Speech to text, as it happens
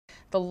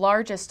The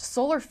largest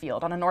solar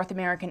field on a North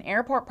American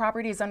airport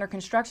property is under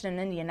construction in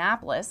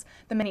Indianapolis.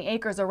 The many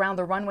acres around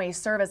the runway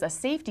serve as a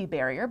safety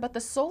barrier, but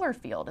the solar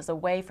field is a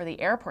way for the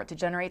airport to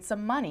generate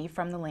some money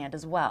from the land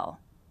as well.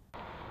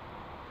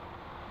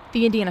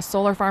 The Indiana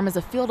Solar Farm is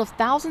a field of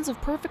thousands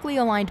of perfectly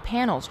aligned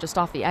panels just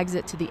off the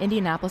exit to the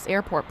Indianapolis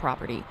airport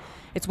property.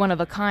 It's one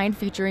of a kind,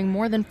 featuring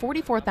more than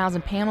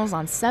 44,000 panels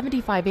on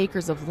 75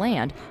 acres of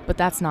land, but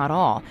that's not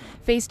all.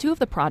 Phase 2 of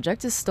the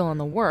project is still in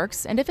the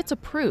works, and if it's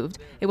approved,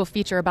 it will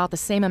feature about the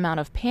same amount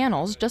of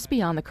panels just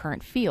beyond the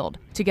current field.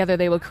 Together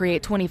they will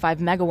create 25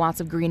 megawatts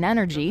of green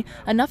energy,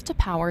 enough to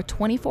power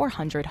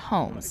 2,400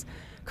 homes.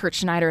 Kurt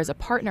Schneider is a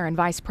partner and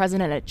vice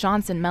president at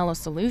Johnson Mello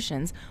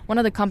Solutions, one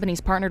of the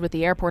companies partnered with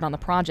the airport on the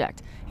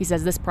project. He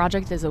says this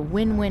project is a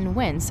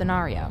win-win-win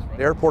scenario.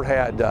 The airport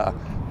had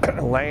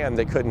land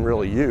they couldn't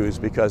really use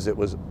because it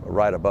was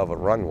right above a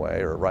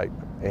runway,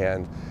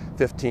 and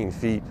 15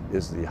 feet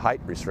is the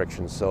height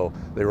restriction, so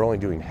they were only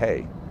doing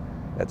hay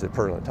at the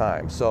pertinent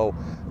time. So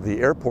the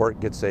airport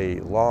gets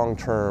a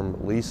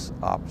long-term lease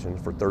option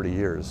for 30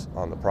 years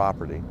on the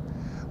property.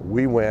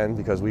 We win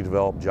because we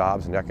develop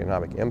jobs and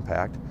economic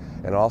impact,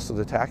 and also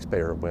the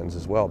taxpayer wins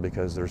as well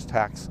because there's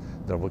tax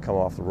that will come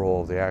off the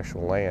roll of the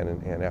actual land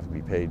and have to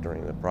be paid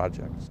during the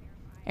projects.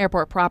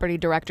 Airport Property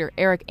Director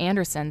Eric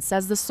Anderson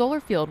says the solar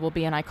field will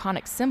be an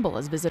iconic symbol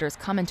as visitors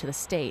come into the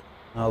state.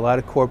 A lot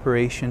of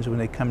corporations, when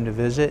they come to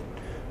visit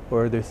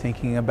or they're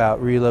thinking about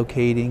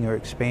relocating or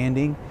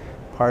expanding,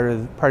 part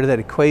of that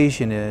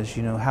equation is,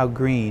 how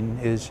green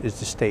is the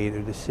state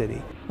or the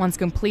city. Once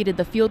completed,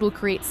 the field will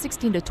create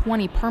 16 to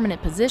 20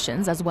 permanent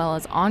positions as well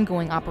as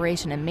ongoing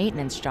operation and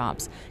maintenance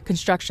jobs.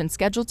 Construction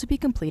scheduled to be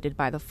completed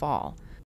by the fall.